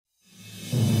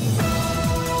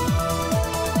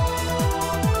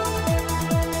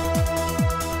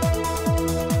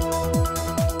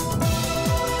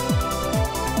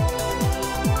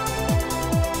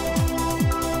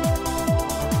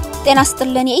ጤና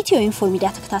ይስጥልን የኢትዮኢንፎ ሚዲያ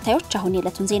ተከታታዮች አሁን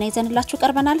የዕለቱን ዜና ይዘንላችሁ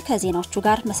ቀርበናል ከዜናዎቹ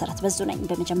ጋር መሰረት በዙ ነኝ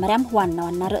በመጀመሪያም ዋና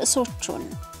ርዕሶቹን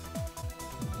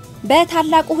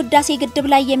በታላቁ ህዳሴ ግድብ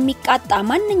ላይ የሚቃጣ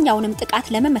ማንኛውንም ጥቃት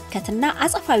ለመመከትና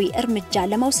አጸፋዊ እርምጃ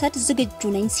ለመውሰድ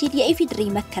ዝግጁ ነኝ ሲል የኢፌዴሪ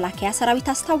መከላከያ ሰራዊት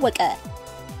አስታወቀ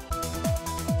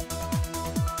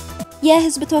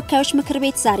የህዝብ ተወካዮች ምክር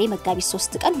ቤት ዛሬ መጋቢት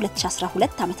 3 ቀን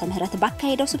 2012 ዓ.ም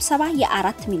ባካሄደው ስብሰባ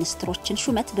የአራት ሚኒስትሮችን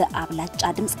ሹመት በአብላጫ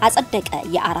ድምጽ አጸደቀ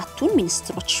የአራቱን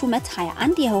ሚኒስትሮች ሹመት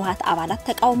 21 የህወሓት አባላት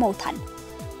ተቃውመውታል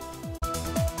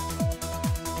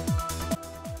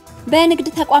በንግድ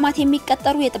ተቋማት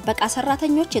የሚቀጠሩ የጥበቃ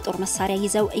ሰራተኞች የጦር መሳሪያ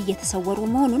ይዘው እየተሰወሩ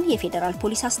መሆኑን የፌደራል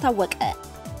ፖሊስ አስታወቀ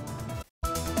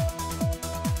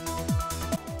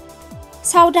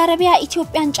ሳውዲ አረቢያ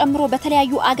ኢትዮጵያን ጨምሮ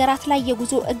በተለያዩ አገራት ላይ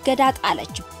የጉዞ እገዳ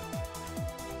ጣለች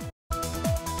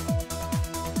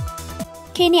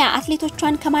ኬንያ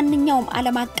አትሌቶቿን ከማንኛውም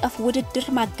ዓለም አቀፍ ውድድር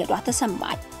ማገዷ ተሰማ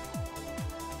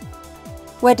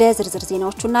ወደ ዝርዝር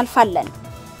ዜናዎቹ እናልፋለን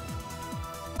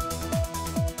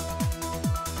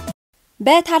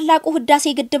በታላቁ ህዳሴ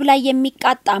ግድብ ላይ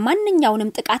የሚቃጣ ማንኛውንም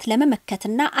ጥቃት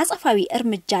ለመመከትና አጸፋዊ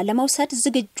እርምጃ ለመውሰድ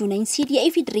ዝግጁ ነኝ ሲል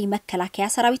የኢፌዴሪ መከላከያ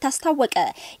ሰራዊት አስታወቀ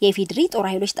የኢፌዴሪ ጦር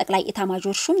ኃይሎች ጠቅላይ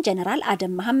ኤታማዦር ሹም ጀነራል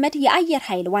አደም መሐመድ የአየር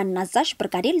ኃይል ዋና አዛዥ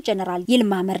ብርጋዴር ጀነራል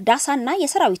ይልማ መርዳሳና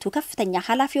የሰራዊቱ ከፍተኛ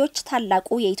ኃላፊዎች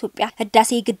ታላቁ የኢትዮጵያ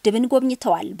ህዳሴ ግድብን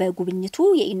ጎብኝተዋል በጉብኝቱ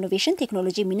የኢኖቬሽን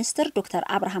ቴክኖሎጂ ሚኒስትር ዶክተር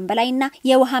አብርሃም በላይና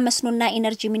የውሃ መስኖና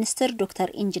ኢነርጂ ሚኒስትር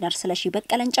ዶክተር ኢንጂነር ስለሺ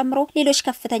በቀለን ጨምሮ ሌሎች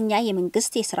ከፍተኛ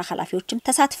የመንግስት የሥራ ኃላፊዎች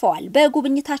ተሳትፈዋል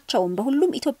በጉብኝታቸው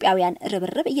በሁሉም ኢትዮጵያውያን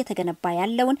ርብርብ እየተገነባ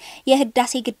ያለውን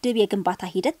የህዳሴ ግድብ የግንባታ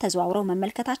ሂደት ተዘዋውረው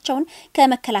መመልከታቸውን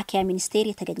ከመከላከያ ሚኒስቴር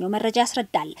የተገኘው መረጃ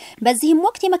ያስረዳል በዚህም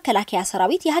ወቅት የመከላከያ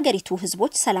ሰራዊት የሀገሪቱ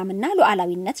ህዝቦች ሰላምና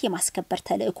ሉዓላዊነት የማስከበር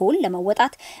ተልዕኮውን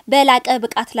ለመወጣት በላቀ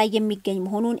ብቃት ላይ የሚገኝ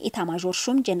መሆኑን ኤታማዦር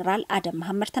ሹም ጀነራል አደም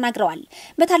መሐመድ ተናግረዋል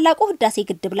በታላቁ ህዳሴ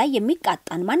ግድብ ላይ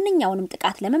የሚቃጣን ማንኛውንም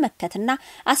ጥቃት ለመመከትና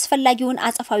አስፈላጊውን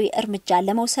አጸፋዊ እርምጃ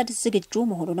ለመውሰድ ዝግጁ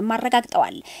መሆኑንም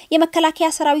አረጋግጠዋል የመከላከያ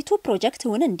ሰራዊቱ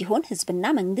ፕሮጀክቱን እንዲሆን ህዝብና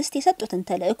መንግስት የሰጡትን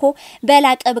ተልዕኮ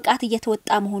በላቀ ብቃት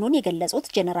እየተወጣ መሆኑን የገለጹት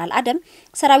ጀነራል አደም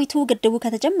ሰራዊቱ ግድቡ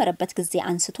ከተጀመረበት ጊዜ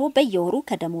አንስቶ በየወሩ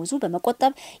ከደሞዙ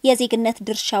በመቆጠብ የዜግነት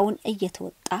ድርሻውን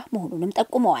እየተወጣ መሆኑንም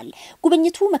ጠቁመዋል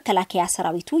ጉብኝቱ መከላከያ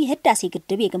ሰራዊቱ የህዳሴ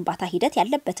ግድብ የግንባታ ሂደት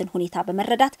ያለበትን ሁኔታ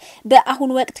በመረዳት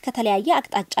በአሁን ወቅት ከተለያየ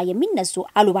አቅጣጫ የሚነሱ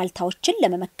አሉባልታዎችን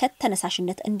ለመመከት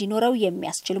ተነሳሽነት እንዲኖረው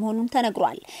የሚያስችል መሆኑን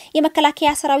ተነግሯል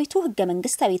የመከላከያ ሰራዊቱ ህገ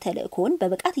መንግስታዊ ተልዕኮውን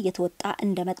በብቃት እየተወጣ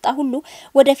እንደመጣ ሁሉ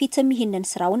ወደፊትም ይህንን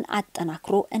ስራውን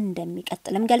አጠናክሮ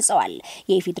እንደሚቀጥልም ገልጸዋል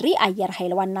የኢፌዴሪ አየር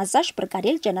ኃይል ዋና አዛዥ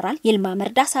ብርጋዴር ጀነራል ይልማ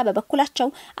መርዳሳ በበኩላቸው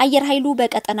አየር ኃይሉ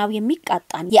በቀጠናው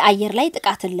የሚቃጣን የአየር ላይ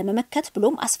ጥቃትን ለመመከት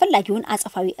ብሎም አስፈላጊውን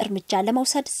አጸፋዊ እርምጃ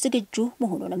ለመውሰድ ዝግጁ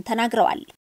መሆኑንም ተናግረዋል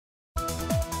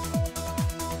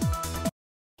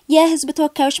የህዝብ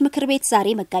ተወካዮች ምክር ቤት ዛሬ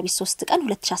መጋቢት 3 ቀን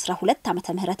 2012 ዓ.ም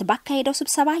ባካሄደው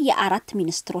ስብሰባ የአራት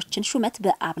ሚኒስትሮችን ሹመት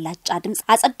በአብላጫ ድምጽ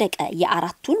አጸደቀ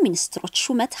የአራቱን ሚኒስትሮች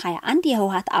ሹመት 21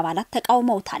 የህወሓት አባላት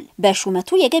ተቃውመውታል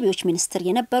በሹመቱ የገቢዎች ሚኒስትር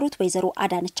የነበሩት ወይዘሮ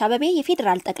አዳነች አበቤ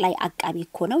የፌደራል ጠቅላይ አቃቢ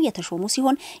ሆነው የተሾሙ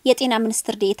ሲሆን የጤና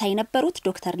ሚኒስትር ዴኤታ የነበሩት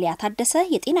ዶክተር ሊያ ታደሰ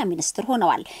የጤና ሚኒስትር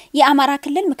ሆነዋል የአማራ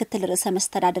ክልል ምክትል ርዕሰ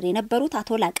መስተዳድር የነበሩት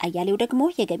አቶ ላቃያሌው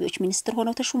ደግሞ የገቢዎች ሚኒስትር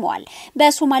ሆነው ተሾመዋል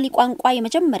በሶማሊ ቋንቋ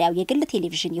የመጀመሪያው የግል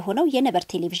ቴሌቪዥን የሆነው የነበር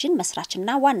ቴሌቪዥን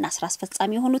መስራችና ዋና ስራ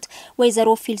አስፈጻሚ የሆኑት ወይዘሮ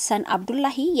ፊልሰን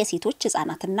አብዱላሂ የሴቶች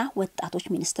ህጻናትና ወጣቶች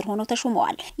ሚኒስትር ሆነው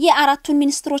ተሾመዋል የአራቱን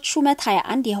ሚኒስትሮች ሹመት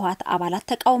 21 የህወሓት አባላት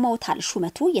ተቃውመውታል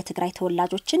ሹመቱ የትግራይ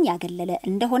ተወላጆችን ያገለለ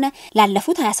እንደሆነ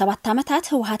ላለፉት 27 ዓመታት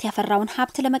ህወሓት ያፈራውን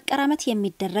ሀብት ለመቀራመት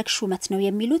የሚደረግ ሹመት ነው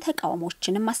የሚሉ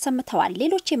ተቃውሞዎችንም አሰምተዋል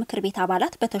ሌሎች የምክር ቤት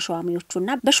አባላት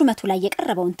በተሿሚዎቹና በሹመቱ ላይ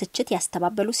የቀረበውን ትችት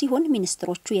ያስተባበሉ ሲሆን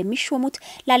ሚኒስትሮቹ የሚሾሙት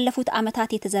ላለፉት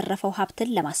ዓመታት የተዘረፈው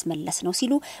ሀብትን ለማስመለስ ነው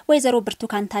ሲሉ ወይዘሮ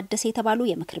ብርቱካን ታደሰ የተባሉ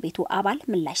የምክር ቤቱ አባል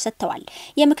ምላሽ ሰጥተዋል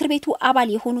የምክር ቤቱ አባል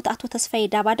የሆኑት አቶ ተስፋዬ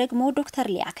ዳባ ደግሞ ዶክተር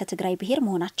ሊያ ከትግራይ ብሔር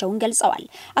መሆናቸውን ገልጸዋል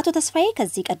አቶ ተስፋዬ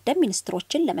ከዚህ ቀደም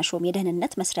ሚኒስትሮችን ለመሾም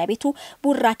የደህንነት መስሪያ ቤቱ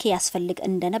ቡራኬ ያስፈልግ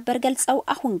እንደነበር ገልጸው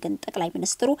አሁን ግን ጠቅላይ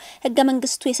ሚኒስትሩ ህገ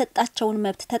መንግስቱ የሰጣቸውን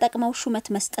መብት ተጠቅመው ሹመት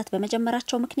መስጠት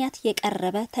በመጀመራቸው ምክንያት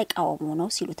የቀረበ ተቃውሞ ነው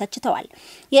ሲሉ ተችተዋል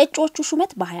የእጩዎቹ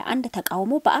ሹመት በ21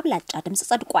 ተቃውሞ በአብላጫ ድምጽ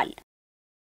ጸድቋል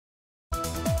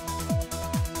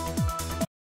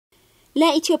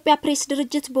ለኢትዮጵያ ፕሬስ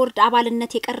ድርጅት ቦርድ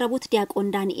አባልነት የቀረቡት ዲያቆን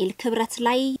ዳንኤል ክብረት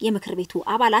ላይ የምክር ቤቱ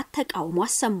አባላት ተቃውሞ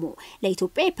አሰሙ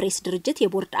ለኢትዮጵያ ፕሬስ ድርጅት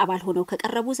የቦርድ አባል ሆነው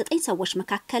ከቀረቡ 9 ሰዎች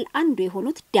መካከል አንዱ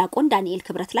የሆኑት ዲያቆን ዳንኤል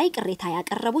ክብረት ላይ ቅሬታ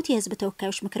ያቀረቡት የህዝብ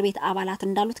ተወካዮች ምክር ቤት አባላት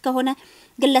እንዳሉት ከሆነ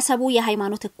ግለሰቡ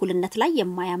የሃይማኖት እኩልነት ላይ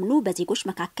የማያምኑ በዜጎች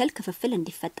መካከል ክፍፍል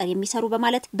እንዲፈጠር የሚሰሩ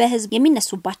በማለት በህዝብ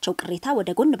የሚነሱባቸው ቅሬታ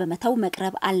ወደ ጎን በመተው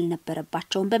መቅረብ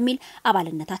አልነበረባቸውም በሚል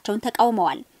አባልነታቸውን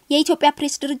ተቃውመዋል የኢትዮጵያ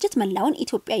ፕሬስ ድርጅት መላውን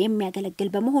ኢትዮጵያ የሚያገለግል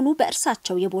በመሆኑ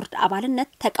በእርሳቸው የቦርድ አባልነት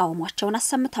ተቃውሟቸውን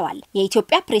አሰምተዋል።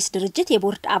 የኢትዮጵያ ፕሬስ ድርጅት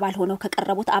የቦርድ አባል ሆነው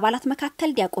ከቀረቡት አባላት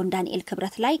መካከል ዲያቆን ዳንኤል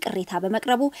ክብረት ላይ ቅሬታ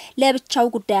በመቅረቡ ለብቻው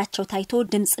ጉዳያቸው ታይቶ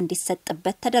ድምጽ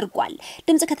እንዲሰጥበት ተደርጓል።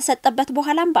 ድምጽ ከተሰጠበት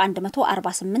በኋላም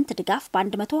በ148 ድጋፍ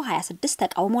በ126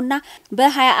 ተቃውሞና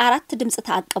በ24 ድምጽ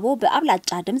ተአቅቦ በአብላጫ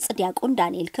ድምጽ ዲያቆን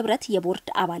ዳንኤል ክብረት የቦርድ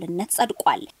አባልነት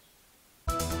ጸድቋል።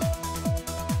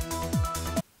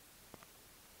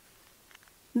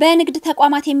 በንግድ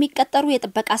ተቋማት የሚቀጠሩ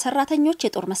የጥበቃ ሰራተኞች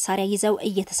የጦር መሳሪያ ይዘው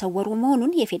እየተሰወሩ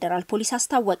መሆኑን የፌደራል ፖሊስ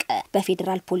አስታወቀ።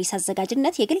 በፌደራል ፖሊስ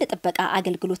አዘጋጅነት የግል ጥበቃ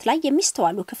አገልግሎት ላይ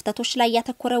የሚስተዋሉ ክፍተቶች ላይ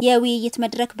ያተኮረው የውይይት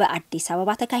መድረክ በአዲስ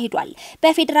አበባ ተካሂዷል።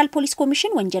 በፌደራል ፖሊስ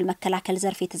ኮሚሽን ወንጀል መከላከል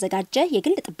ዘርፍ የተዘጋጀ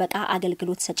የግል ጥበቃ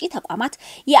አገልግሎት ሰጪ ተቋማት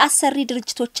የአሰሪ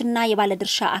ድርጅቶችና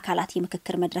የባለድርሻ አካላት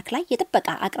የምክክር መድረክ ላይ የጥበቃ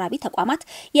አቅራቢ ተቋማት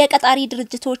የቀጣሪ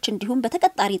ድርጅቶች እንዲሁም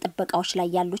በተቀጣሪ ጥበቃዎች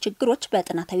ላይ ያሉ ችግሮች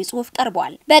በጥናታዊ ጽሑፍ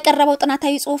ቀርበዋል። በቀረበው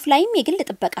ጥናታዊ ጽሑፍ ላይም የግል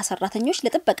ጥበቃ ሰራተኞች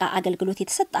ለጥበቃ አገልግሎት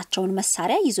የተሰጣቸውን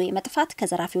መሳሪያ ይዞ የመጥፋት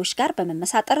ከዘራፊዎች ጋር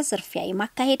በመመሳጠር ዝርፊያ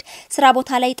የማካሄድ ስራ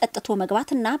ቦታ ላይ ጠጥቶ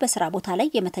መግባትና በስራ ቦታ ላይ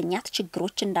የመተኛት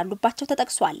ችግሮች እንዳሉባቸው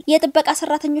ተጠቅሷል። የጥበቃ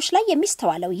ሰራተኞች ላይ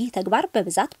የሚስተዋለው ይህ ተግባር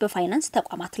በብዛት በፋይናንስ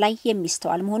ተቋማት ላይ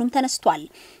የሚስተዋል መሆኑም ተነስቷል።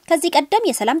 ከዚህ ቀደም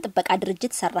የሰላም ጥበቃ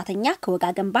ድርጅት ሰራተኛ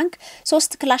ከወጋገን ባንክ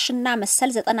 3 ክላሽና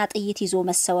መሰል 90 ጥይት ይዞ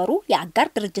መሰወሩ፣ የአጋር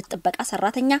ድርጅት ጥበቃ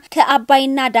ሰራተኛ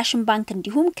ከአባይና ዳሽን ባንክ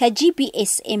እንዲሁም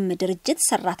ከጂቢኤስኤም ድርጅት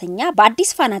ሰራተኛ በአዲስ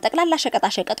ፋና ጠቅላላ ሸቀጣ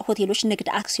ሸቀጥ ሆቴሎች ንግድ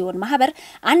አክሲዮን ማህበር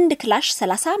 1 ክላሽ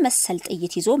 30 መሰል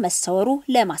ጥይት ይዞ መሰወሩ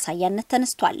ለማሳያነት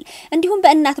ተነስቷል። እንዲሁም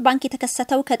በእናት ባንክ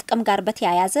የተከሰተው ከጥቅም ጋር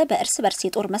በተያያዘ በእርስ በርስ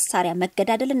የጦር መሳሪያ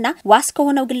መገዳደልና ዋስ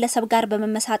ከሆነው ግለሰብ ጋር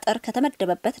በመመሳጠር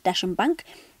ከተመደበበት ዳሽን ባንክ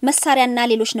መሳሪያና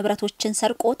ሌሎች ንብረቶችን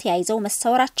ሰርቆ ተያይዘው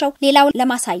መሰወራቸው ሌላው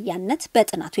ለማሳያነት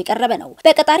በጥናቱ የቀረበ ነው።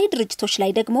 በቀጣሪ ድርጅቶች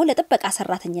ላይ ደግሞ ለጥበቃ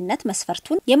ሰራተኝነት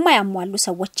መስፈርቱን የማያሟሉ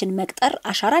ሰዎችን መቅጠር፣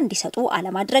 አሻራ እንዲሰጡ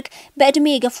አለማድረግ፣ በእድሜ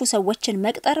የገፉ ሰዎችን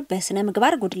መቅጠር፣ በስነ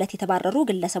ምግባር ጉድለት የተባረሩ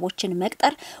ግለሰቦችን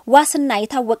መቅጠር፣ ዋስና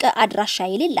የታወቀ አድራሻ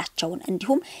የሌላቸውን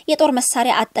እንዲሁም የጦር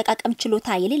መሳሪያ አጠቃቀም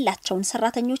ችሎታ የሌላቸውን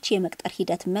ሰራተኞች የመቅጠር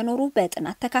ሂደት መኖሩ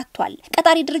በጥናት ተካቷል።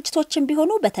 ቀጣሪ ድርጅቶችን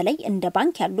ቢሆኑ በተለይ እንደ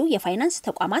ባንክ ያሉ የፋይናንስ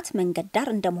ተቋማት መንገድ ዳር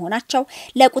እንደመሆናቸው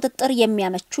ለቁጥጥር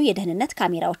የሚያመቹ የደህንነት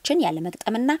ካሜራዎችን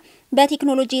ያለመግጠምና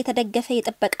በቴክኖሎጂ የተደገፈ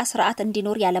የጥበቃ ስርዓት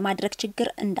እንዲኖር ያለማድረግ ችግር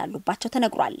እንዳሉባቸው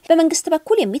ተነግሯል። በመንግስት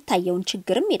በኩል የሚታየውን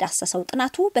ችግርም የዳሰሰው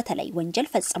ጥናቱ በተለይ ወንጀል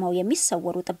ፈጽመው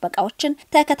የሚሰወሩ ጥበቃዎችን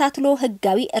ተከታትሎ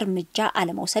ህጋዊ እርምጃ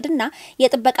አለመውሰድና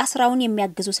የጥበቃ ስራውን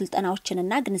የሚያግዙ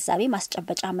ስልጠናዎችንና ግንዛቤ ማስጨበጫ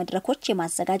መድረኮች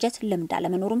የማዘጋጀት ልምድ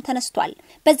አለመኖሩም ተነስቷል።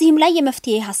 በዚህም ላይ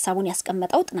የመፍትሄ ሐሳቡን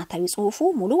ያስቀመጠው ጥናታዊ ጽሑፉ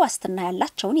ሙሉ ዋስትና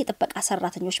ያላቸውን የጥበቃ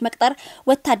ሰራተኞች መቅጠር፣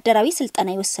 ወታደራዊ ስልጠና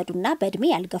የወሰዱና በእድሜ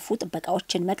ያልገፉ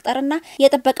ጥበቃዎችን መቅጠርና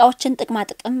የጥበቃዎችን ጥቅማ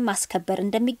ጥቅም ማስከበር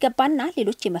እንደሚገባና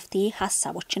ሌሎች የመፍትሄ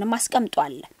ሐሳቦችንም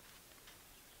አስቀምጧል።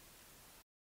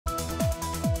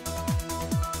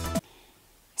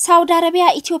 ሳውዲ አረቢያ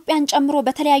ኢትዮጵያን ጨምሮ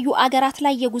በተለያዩ አገራት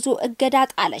ላይ የጉዞ እገዳ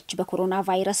ጣለች። በኮሮና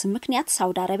ቫይረስ ምክንያት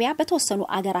ሳውዲ አረቢያ በተወሰኑ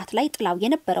አገራት ላይ ጥላው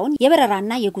የነበረውን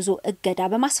የበረራና የጉዞ እገዳ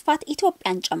በማስፋት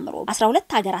ኢትዮጵያን ጨምሮ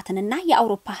 12 አገራትንና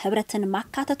የአውሮፓ ህብረትን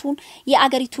ማካተቱን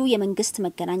የአገሪቱ የመንግስት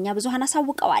መገናኛ ብዙሃን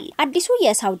አሳውቀዋል። አዲሱ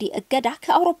የሳውዲ እገዳ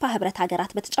ከአውሮፓ ህብረት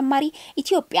አገራት በተጨማሪ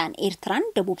ኢትዮጵያን፣ ኤርትራን፣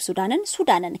 ደቡብ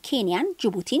ሱዳንን፣ ኬንያን፣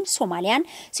 ጅቡቲን፣ ሶማሊያን፣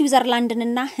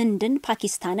 ስዊዘርላንድንና ህንድን፣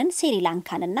 ፓኪስታንን፣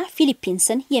 ስሪላንካንና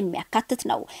ፊሊፒንስን የሚያካትት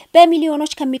ነው።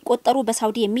 በሚሊዮኖች ከሚቆጠሩ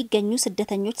በሳውዲ የሚገኙ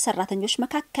ስደተኞች ሰራተኞች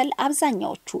መካከል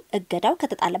አብዛኛዎቹ እገዳው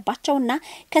ከተጣለባቸውና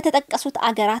ከተጠቀሱት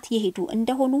አገራት የሄዱ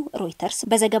እንደሆኑ ሮይተርስ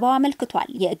በዘገባው አመልክቷል።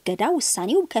 የእገዳው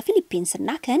ውሳኔው ከፊሊፒንስና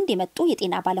ከህንድ የመጡ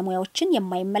የጤና ባለሙያዎችን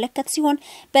የማይመለከት ሲሆን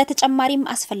በተጨማሪም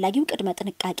አስፈላጊው ቅድመ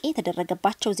ጥንቃቄ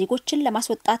የተደረገባቸው ዜጎችን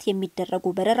ለማስወጣት የሚደረጉ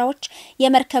በረራዎች፣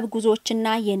 የመርከብ ጉዞዎችና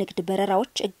የንግድ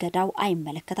በረራዎች እገዳው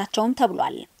አይመለከታቸውም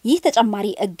ተብሏል። ይህ ተጨማሪ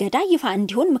እገዳ ይፋ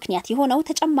እንዲሆን ምክንያት የሆነው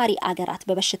ተጨማሪ አገራት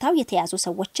በበሽታው የተያዙ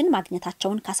ሰዎችን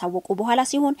ማግኘታቸውን ካሳወቁ በኋላ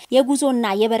ሲሆን የጉዞና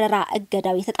የበረራ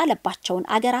እገዳው የተጣለባቸውን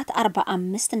አገራት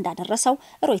 45 እንዳደረሰው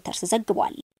ሮይተርስ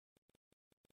ዘግቧል።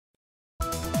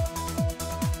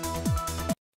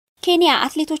 ኬንያ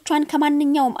አትሌቶቿን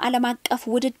ከማንኛውም ዓለም አቀፍ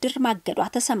ውድድር ማገዷ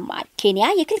ተሰማ። ኬንያ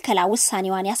የክልከላ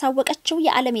ውሳኔዋን ያሳወቀችው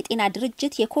የዓለም የጤና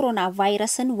ድርጅት የኮሮና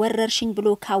ቫይረስን ወረርሽኝ ብሎ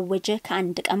ካወጀ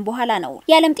ከአንድ ቀን በኋላ ነው።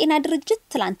 የዓለም ጤና ድርጅት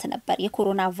ትላንት ነበር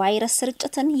የኮሮና ቫይረስ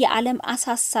ስርጭትን የዓለም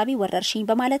አሳሳቢ ወረርሽኝ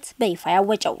በማለት በይፋ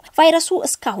ያወጀው። ቫይረሱ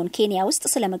እስካሁን ኬንያ ውስጥ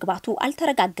ስለመግባቱ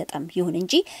አልተረጋገጠም። ይሁን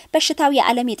እንጂ በሽታው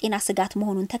የዓለም የጤና ስጋት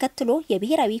መሆኑን ተከትሎ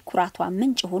የብሔራዊ ኩራቷ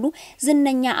ምንጭ ሆኑ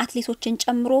ዝነኛ አትሌቶችን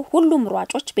ጨምሮ ሁሉም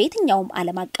ሯጮች በየትኛውም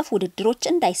ዓለም አቀፍ ውድድሮች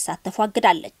እንዳይሳተፉ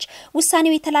አግዳለች።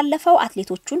 ውሳኔው የተላለፈው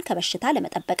አትሌቶቹን ከበሽታ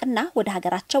ለመጠበቅና ወደ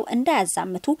ሀገራቸው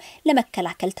እንዳያዛምቱ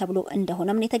ለመከላከል ተብሎ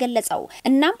እንደሆነም ነው የተገለጸው።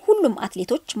 እናም ሁሉም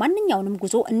አትሌቶች ማንኛውንም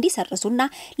ጉዞ እንዲሰርዙና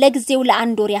ለጊዜው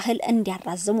ለአንድ ወር ያህል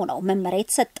እንዲያራዝሙ ነው መመሪያ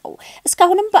የተሰጠው።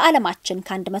 እስካሁንም በዓለማችን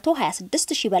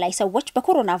ከ126,000 በላይ ሰዎች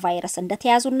በኮሮና ቫይረስ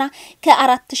እንደተያዙና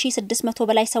ከ4,600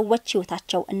 በላይ ሰዎች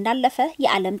ህይወታቸው እንዳለፈ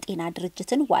የዓለም ጤና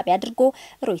ድርጅትን ዋቢ አድርጎ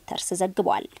ሮይተርስ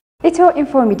ዘግቧል።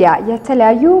 EthioInfo Media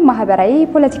የተለያዩ ማህበራዊ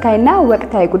ፖለቲካዊና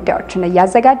ወቅታዊ ጉዳዮችን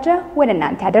ያዘጋጀ ወደ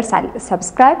እናንተ ያደርሳል።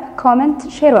 ሰብስክራይብ፣ ኮሜንት፣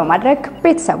 ሼር በማድረግ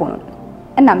ቤተሰቡን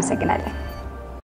እናመሰግናለን።